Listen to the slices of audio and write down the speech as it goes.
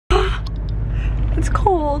It's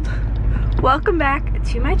cold. Welcome back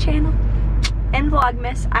to my channel and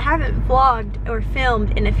Vlogmas. I haven't vlogged or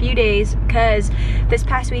filmed in a few days because this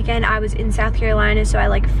past weekend I was in South Carolina, so I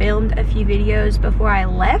like filmed a few videos before I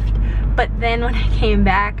left. But then when I came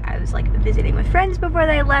back, I was like visiting with friends before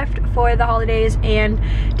they left for the holidays and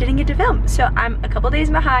didn't get to film. So I'm a couple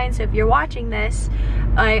days behind, so if you're watching this,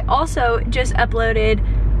 I also just uploaded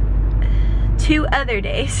 2 other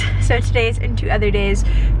days, so today's and 2 other days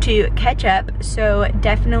to catch up. So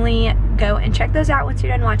definitely go and check those out once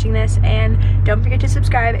you're done watching this, and don't forget to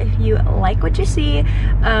subscribe if you like what you see.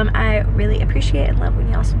 I really appreciate and love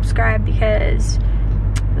when y'all subscribe because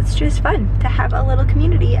it's just fun to have a little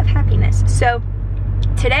community of happiness. So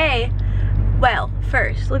today, well,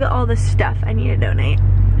 first look at all this stuff I need to donate.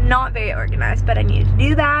 Not very organized, but I need to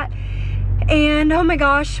do that. And oh my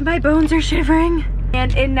gosh, my bones are shivering.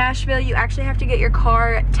 And in Nashville, you actually have to get your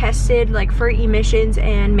car tested like for emissions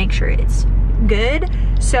and make sure it's good.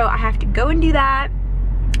 So I have to go and do that.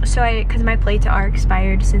 So because my plates are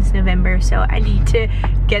expired since November, so I need to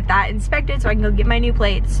get that inspected so I can go get my new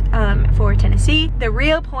plates for Tennessee. The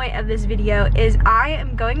real point of this video is I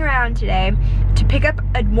am going around today to pick up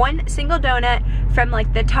one single donut from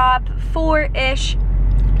like the top 4-ish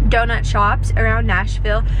donut shops around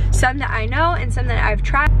Nashville, some that I know and some that I've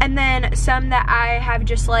tried, and then some that I have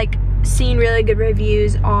just like seen really good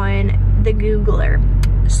reviews on the Googler.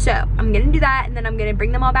 So I'm gonna do that, and then I'm gonna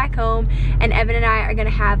bring them all back home, and Evan and I are gonna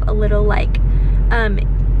have a little like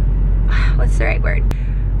what's the right word,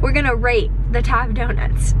 we're gonna rate the top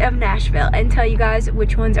donuts of Nashville and tell you guys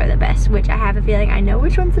which ones are the best, which I have a feeling I know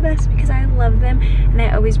which one's the best because I love them and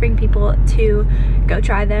I always bring people to go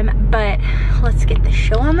try them. But let's get the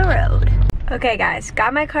show on the road. Okay guys,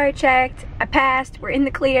 got my car checked, I passed, we're in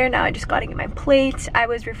the clear. Now I just gotta get my plates. I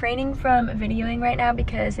was refraining from videoing right now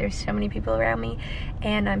because there's so many people around me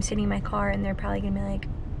and I'm sitting in my car and they're probably gonna be like,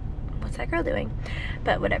 what's that girl doing?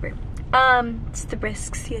 But whatever. It's the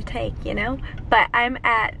risks you take, you know? But I'm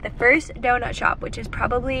at the first donut shop, which is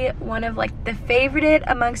probably one of like the favorited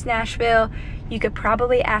amongst Nashville. You could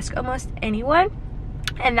probably ask almost anyone,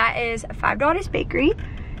 and that is Five Daughters Bakery.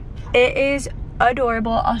 It is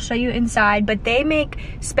adorable. I'll show you inside, but they make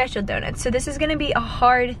special donuts. So this is gonna be a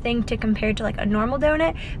hard thing to compare to like a normal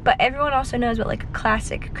donut, but everyone also knows what like a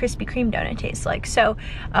classic Krispy Kreme donut tastes like. So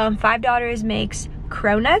Five Daughters makes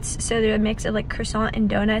cronuts, so they're a mix of like croissant and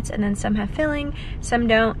donuts, and then some have filling, some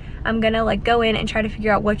don't. I'm gonna like go in and try to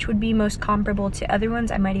figure out which would be most comparable to other ones.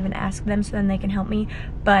 I might even ask them so then they can help me.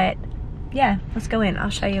 But yeah, let's go in. I'll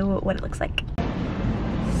show you what it looks like.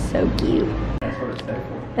 So cute. That's what it's there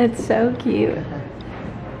for. It's so cute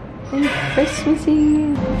and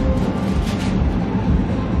Christmassy.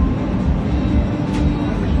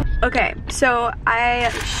 Okay, so I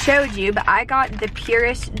showed you, but I got the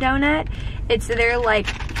purest donut. It's their like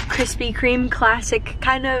Krispy Kreme classic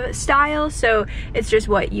kind of style, so it's just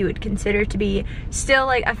what you would consider to be still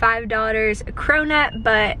like a $5 cronut,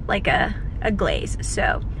 but like a glaze.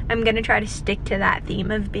 So I'm gonna try to stick to that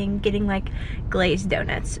theme of getting like glazed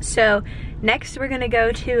donuts. So next we're gonna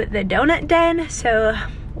go to the donut den, so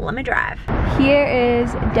let me drive. Here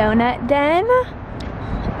is Donut Den,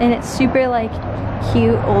 and it's super like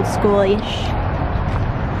cute, old school-ish.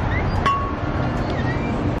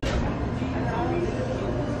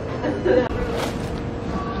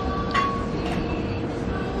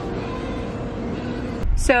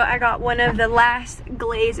 So I got one of the last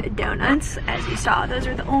glazed donuts. As you saw, those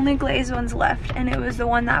are the only glazed ones left, and it was the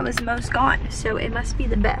one that was most gone, so it must be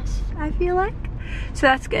the best, I feel like. So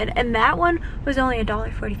that's good, and that one was only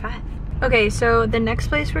 $1.45. Okay, so the next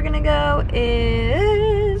place we're gonna go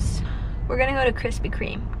is, we're gonna go to Krispy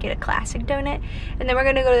Kreme, get a classic donut, and then we're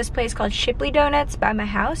gonna go to this place called Shipley Donuts by my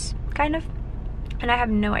house, kind of, and I have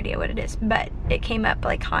no idea what it is, but it came up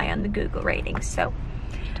like high on the Google ratings, so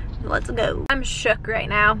let's go. I'm shook right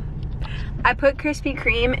now. I put Krispy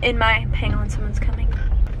Kreme in my, hang on, someone's coming.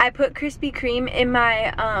 I put Krispy Kreme in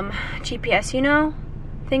my GPS, you know,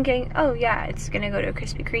 thinking, oh yeah, it's gonna go to a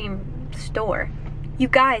Krispy Kreme store. You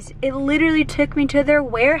guys, it literally took me to their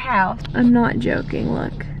warehouse. I'm not joking,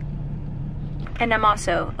 look. And I'm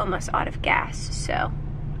also almost out of gas, so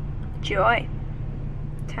joy.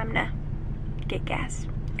 Time to get gas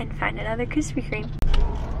and find another Krispy Kreme.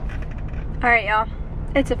 All right, y'all.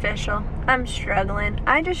 It's official. I'm struggling.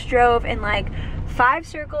 I just drove in like 5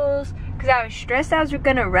 circles because I was stressed I was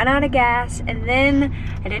gonna run out of gas, and then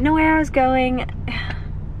I didn't know where I was going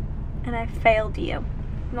and I failed you.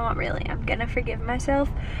 Not really. I'm gonna forgive myself.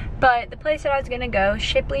 But the place that I was gonna go,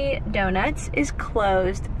 Shipley Donuts, is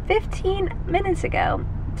closed 15 minutes ago.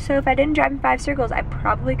 So if I didn't drive in 5 circles, I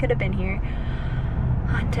probably could have been here.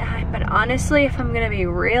 on time. But honestly, if I'm gonna be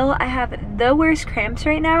real, I have the worst cramps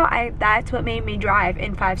right now. That's what made me drive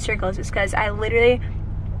in 5 circles, is because I literally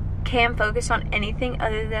can't focus on anything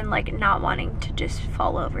other than like not wanting to just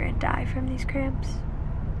fall over and die from these cramps,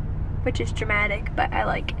 which is dramatic. But I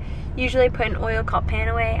like usually put an oil called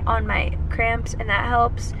Panaway on my cramps and that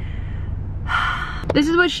helps. This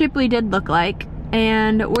is what Shipley did look like,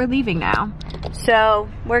 and we're leaving now. So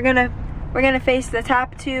we're gonna face the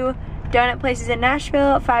top 2 donut places in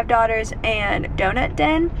Nashville, Five Daughters and Donut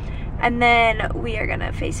Den, and then we are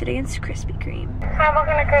gonna face it against Krispy Kreme. Hi,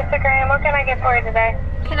 welcome to Krispy Kreme. What can I get for you today?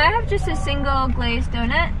 Can I have just a single glazed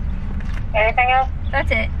donut? Anything else?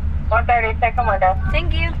 That's it. 130, second window.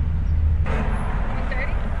 Thank you.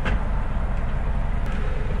 130.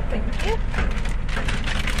 Thank you.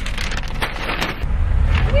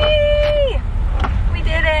 Whee! We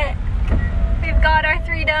did it. We've got our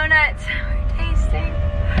 3 donuts. We're tasting.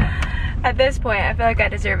 At this point, I feel like I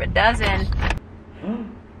deserve a dozen. Who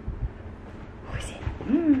is it?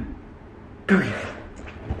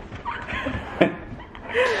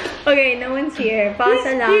 Okay, no one's here. False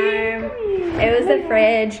alarm. It was the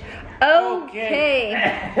fridge. Okay.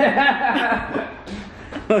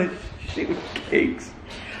 Oh, shoot, cakes.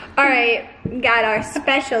 Alright, got our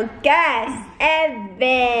special guest,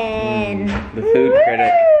 Evan. The food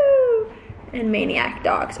critic. And maniac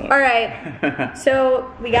dogs. Alright,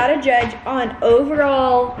 so we gotta judge on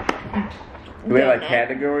overall Do we have like donut.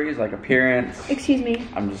 categories, like appearance? Excuse me.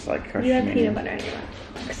 I'm just like crushing You have peanut butter in your mouth.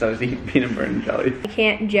 Because I was eating peanut butter and jelly. We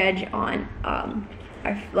can't judge on,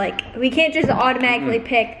 we can't just automatically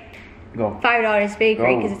pick Go. $5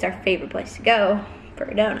 Bakery Go. because it's our favorite place to go for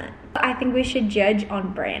a donut. I think we should judge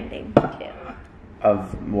on branding too.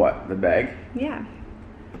 Of what? The bag? Yeah.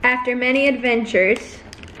 After many adventures,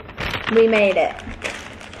 we made it.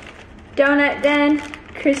 Donut Den,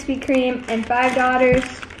 Krispy Kreme, and Five Daughters.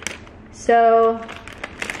 So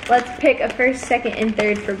let's pick a first, second, and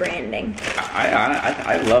third for branding.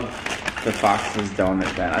 I love the Fox's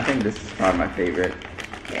Donut Den. I think this is probably my favorite.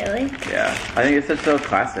 Really? Yeah. I think it's such a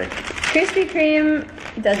classic. Krispy Kreme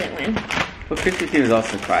doesn't win. Well, Krispy Kreme is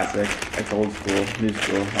also classic. It's old school, new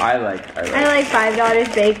school. I like Five Daughters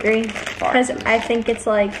Bakery because I think it's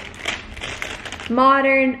like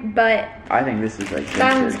modern, but I think this is like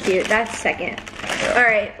that one's vintage. cute. That's second. Yeah. All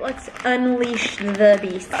right, let's unleash the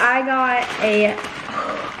beast. I got a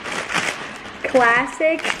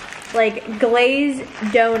classic, like glazed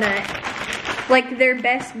donut, like their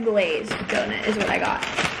best glazed donut is what I got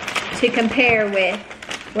to compare with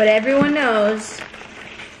what everyone knows.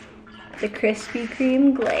 The Krispy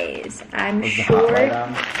Kreme glaze. I'm Was the sure hot light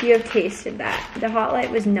on? you have tasted that. The hot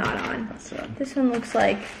light was not on. This one looks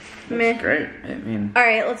like meh. It's great. I mean, All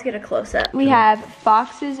right, let's get a close up. We have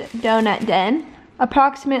Fox's Donut Den,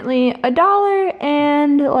 approximately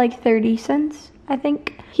 $1.30, I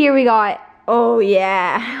think. Here we got, oh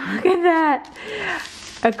yeah, look at that.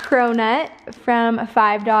 A cronut from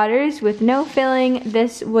Five Daughters with no filling.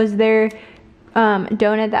 This was their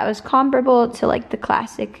donut that was comparable to like the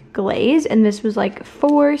classic glaze, and this was like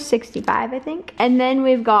 $4.65 I think. And then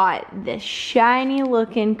we've got this shiny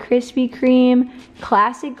looking Krispy Kreme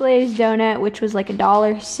classic glazed donut, which was like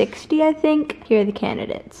 $1.60 I think. Here are the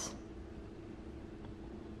candidates.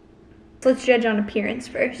 Let's judge on appearance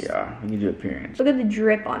first. yeah, we can do appearance. Look at the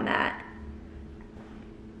drip on that.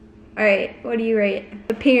 All right, what do you rate?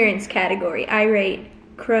 Appearance category, I rate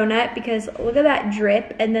cronut because look at that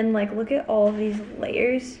drip, and then like look at all of these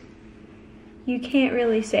layers. You can't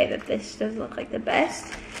really say that this does look like the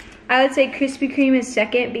best. I would say Krispy Kreme is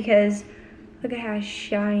second because look at how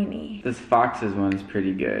shiny. This Fox's one is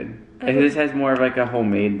pretty good. Okay. This has more of like a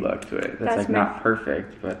homemade look to it. That's like my- not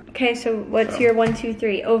perfect, but Okay, so what's your 1, 2,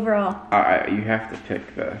 3 overall? you have to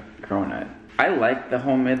pick the cronut. I like the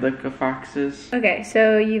homemade look of Fox's. Okay,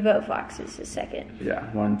 so you vote Fox's is second. Yeah,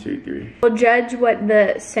 1, 2, 3. We'll judge what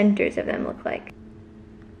the centers of them look like.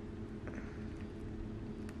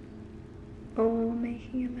 Oh,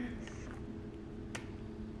 making a mess.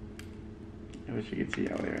 I wish you could see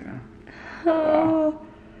Ellie right now. Oh,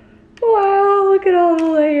 wow, look at all the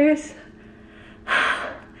layers.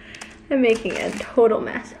 I'm making a total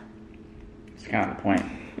mess. It's kind of the point.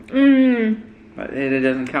 Mmm, But it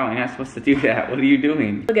doesn't count. You're not supposed to do that. What are you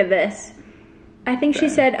doing? look at this. I think she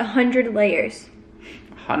said 100 layers.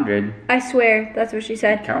 100? I swear, that's what she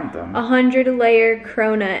said. Count them. 100 layer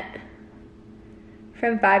cronut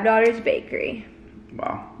from Five Daughters Bakery.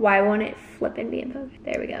 Wow. Why won't it flip and be in focus?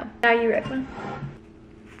 There we go. Now you rip one.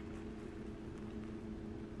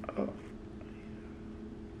 Oh,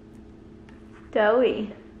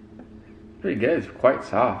 Doughy. pretty good. It's quite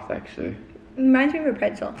soft, actually. Reminds me of a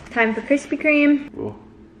pretzel. Time for Krispy Kreme. Cool.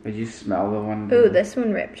 Did you smell the one? Ooh, this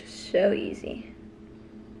one ripped so easy.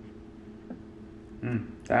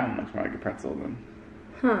 That one looks more like a pretzel then.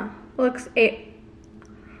 Huh. It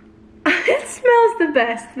smells the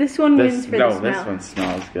best. This one wins for the smell. No, this one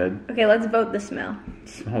smells good. Okay, let's vote the smell.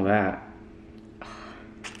 Smell that.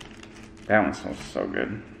 That one smells so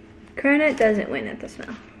good. Cronut doesn't win at the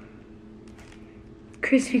smell.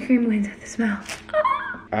 Krispy Kreme wins at the smell.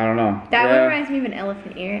 I don't know. That one reminds me of an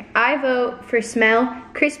elephant ear. I vote for smell,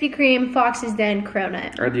 Krispy Kreme, Fox's Den,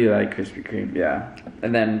 Cronut. I do like Krispy Kreme, yeah.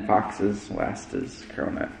 And then Fox's last is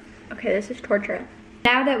Cronut. Okay, this is torture.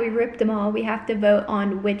 Now that we ripped them all, we have to vote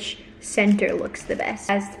on which center looks the best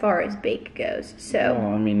as far as bake goes. So,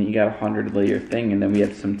 well, I mean, you got a 100-layer thing, and then we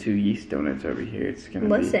have some 2 yeast donuts over here. It's gonna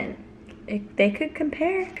listen, they could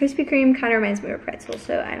compare. Krispy Kreme kind of reminds me of a pretzel,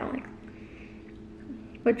 so I don't like.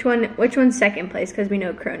 Which one's second place? Because we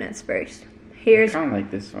know Cronut's first. Here's I kind of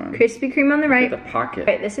like this one. Krispy Kreme on the right. Look at the pocket.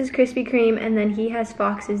 Right, this is Krispy Kreme, and then he has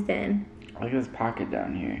Fox's Den. Look at this pocket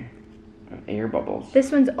down here. Air bubbles.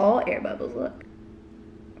 This one's all air bubbles. Look.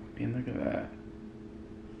 And look at that.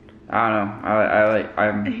 I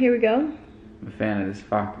don't know. Here we go. I'm a fan of this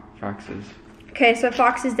Fox's. Okay, so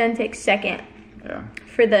Fox's Den takes second. Yeah.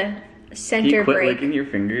 For the center Can you quit break. licking your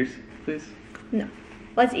fingers, please? No.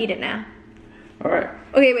 Let's eat it now. All right.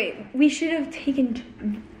 Okay, wait. We should have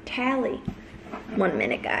taken tally. 1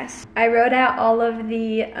 minute, guys. I wrote out all of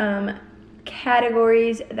the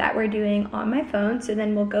categories that we're doing on my phone, so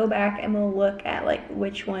then we'll go back and we'll look at like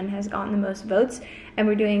which one has gotten the most votes, and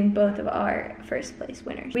we're doing both of our first place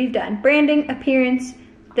winners. We've done branding, appearance,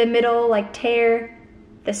 the middle, like tear,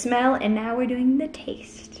 the smell, and now we're doing the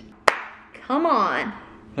taste. Come on.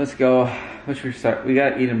 Let's go. Let's restart. We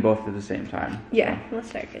gotta eat them both at the same time. Yeah, let's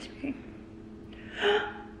start Krispy Kreme.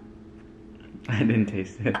 I didn't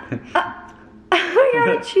taste it. Oh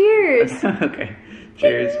my god, cheers. Okay,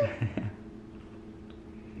 cheers.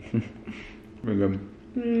 We're good.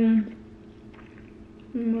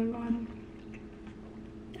 Oh my god.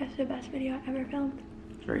 That's the best video I ever filmed.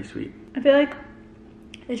 It's very sweet. I feel like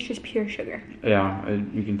it's just pure sugar. Yeah,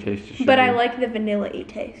 you can taste the sugar. But I like the vanilla-y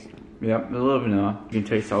taste. Yep, a little vanilla. You can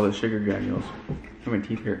taste all the sugar granules. My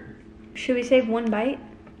teeth hurt. Should we save one bite?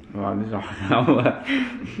 Wow, this is all left.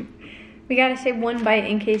 We gotta save one bite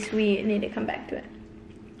in case we need to come back to it.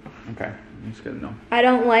 Okay, that's good to know. I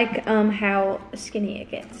don't like how skinny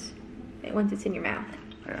it gets once it's in your mouth.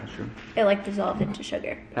 Yeah, sure. It like dissolves into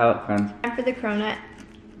sugar. Palate cleanse. Time for the cronut.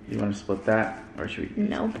 You want to split that, or should we?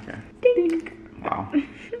 No. Okay. Ding. Wow.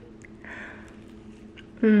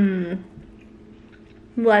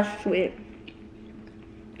 Less sweet.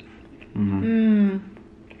 More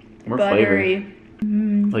Buttery. flavor.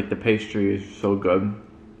 Like the pastry is so good.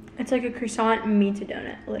 It's like a croissant meets a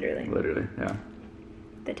donut, literally. Literally, yeah.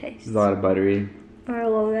 The taste. There's a lot of buttery. I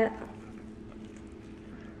love it.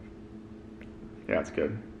 Yeah, it's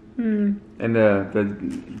good. And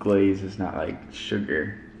the glaze is not like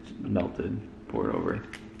sugar melted, poured over.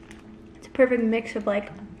 It's a perfect mix of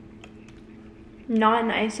like not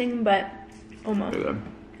an icing, but almost. Really good.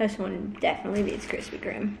 This one definitely beats Krispy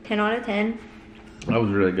Kreme. 10 out of 10. That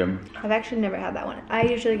was really good. I've actually never had that one. I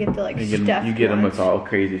usually get the like You stuffed get them ones. with all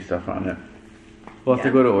crazy stuff on it. We'll have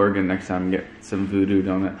to go to Oregon next time and get some voodoo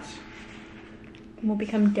donuts. We'll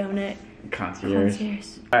become donut Concierge.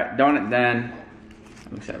 concierge. Alright, donut then.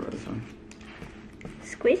 I'm excited about this one.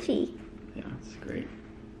 Squishy. Yeah, it's great.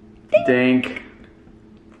 Dink.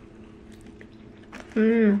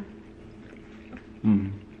 It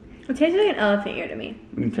tastes like an elephant ear to me.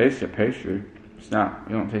 You can taste the pastry. It's not,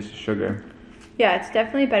 you don't taste the sugar. Yeah, it's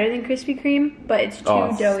definitely better than Krispy Kreme, but it's too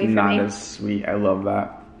doughy for me. Not as sweet. I love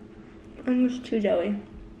that. It's too doughy.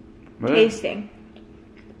 Really? Tasting.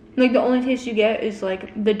 Like the only taste you get is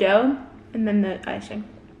like the dough and then the icing.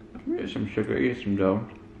 Get some sugar, get some dough.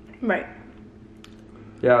 Right.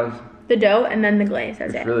 Yeah, The dough and then the glaze,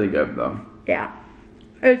 that's it's it. really good though. Yeah.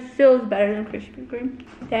 It still is better than Krispy Kreme.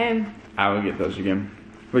 Dang. I would get those again.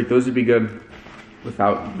 Wait, those would be good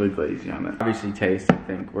without the glazing on it. Obviously taste, I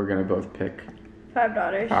think we're gonna both pick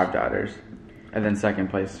 $5. $5. And then second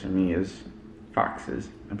place for me is Fox's,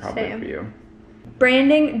 and probably Same. for you.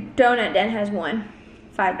 Branding, Donut Den has one.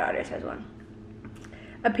 $5 has one.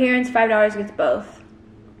 Appearance, $5 gets both.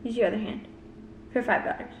 Use your other hand for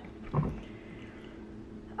 $5.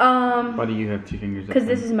 Why do you have 2 fingers up? Because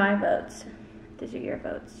this is my votes. These are your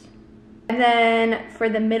votes. And then for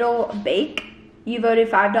the middle bake, you voted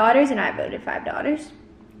 $5 and I voted $5.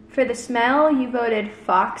 For the smell, you voted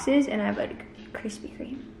Fox's and I voted Krispy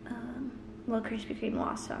Kreme. Well, Krispy Kreme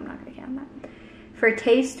lost, so I'm not gonna count that. For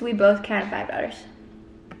taste, we both counted $5.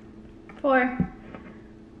 4.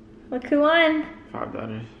 Look who won.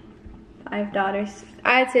 $5. $5.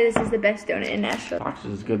 I'd say this is the best donut in Nashville.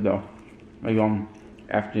 Fox's is good though. I go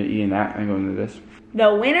after eating that, I go into this.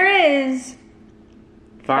 The winner is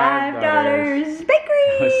 $5 bakery.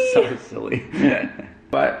 That was so silly.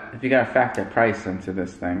 But if you gotta factor price into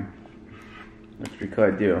this thing, which we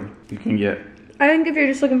could do, you can get, I think if you're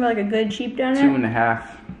just looking for like a good cheap donut,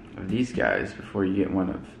 2.5 of these guys before you get one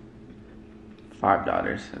of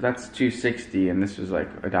 $5. That's $2.60, and this was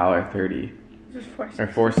like $1.30 this is $4.60.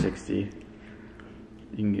 or $4.60. You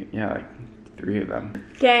can get, yeah, like 3 of them.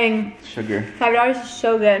 Dang, Sugar. $5 is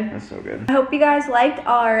so good. That's so good. I hope you guys liked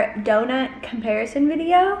our donut comparison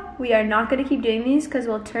video. We are not going to keep doing these because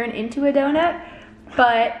we'll turn into a donut.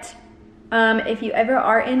 But if you ever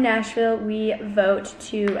are in Nashville, we vote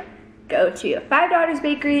to go to $5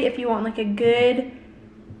 bakery if you want like a good,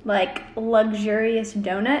 like luxurious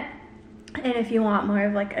donut. And if you want more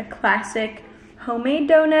of like a classic homemade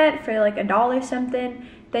donut for like $1 something,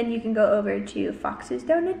 then you can go over to Fox's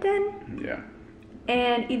Donut Den. Yeah.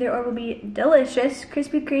 And either or will be delicious.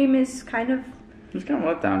 Krispy Kreme is kind of... It's kind of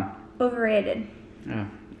let down. overrated. Yeah.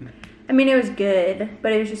 I mean, it was good,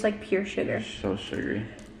 but it was just like pure sugar. It's so sugary.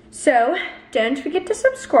 So, don't forget to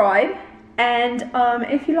subscribe. And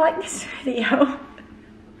if you like this video,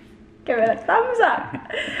 give it a thumbs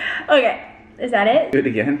up. Okay, is that it? Do it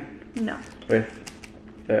again? No.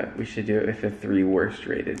 We should do it with the 3 worst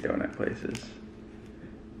rated donut places.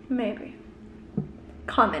 Maybe.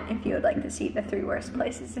 Comment if you would like to see the 3 worst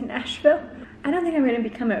places in Nashville. I don't think I'm gonna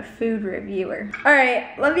become a food reviewer. All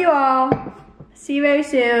right, love you all. See you very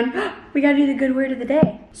soon. We gotta do the good word of the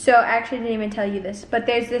day. So I actually didn't even tell you this, but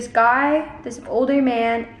there's this guy, this older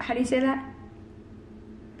man, how do you say that?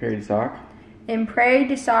 Praire du Sac? In Praire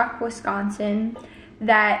du Sac, Wisconsin,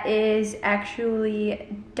 that is actually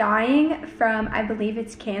dying from, I believe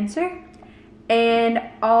it's cancer. And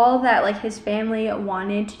all that like his family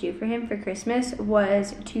wanted to do for him for Christmas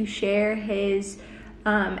was to share his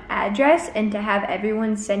address and to have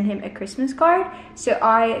everyone send him a Christmas card. So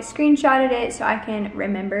I screenshotted it so I can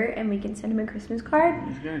remember and we can send him a Christmas card.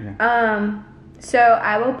 That's good. So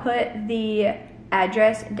I will put the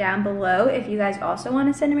address down below if you guys also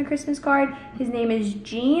want to send him a Christmas card. His name is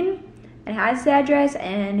Gene and has the address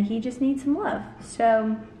and he just needs some love.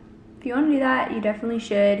 So if you want to do that, you definitely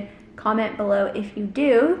should. Comment below if you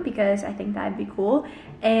do, because I think that'd be cool.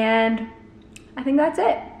 And I think that's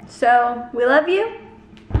it. So we love you.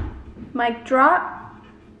 Mic drop.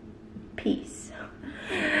 Peace.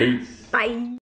 Peace. Bye.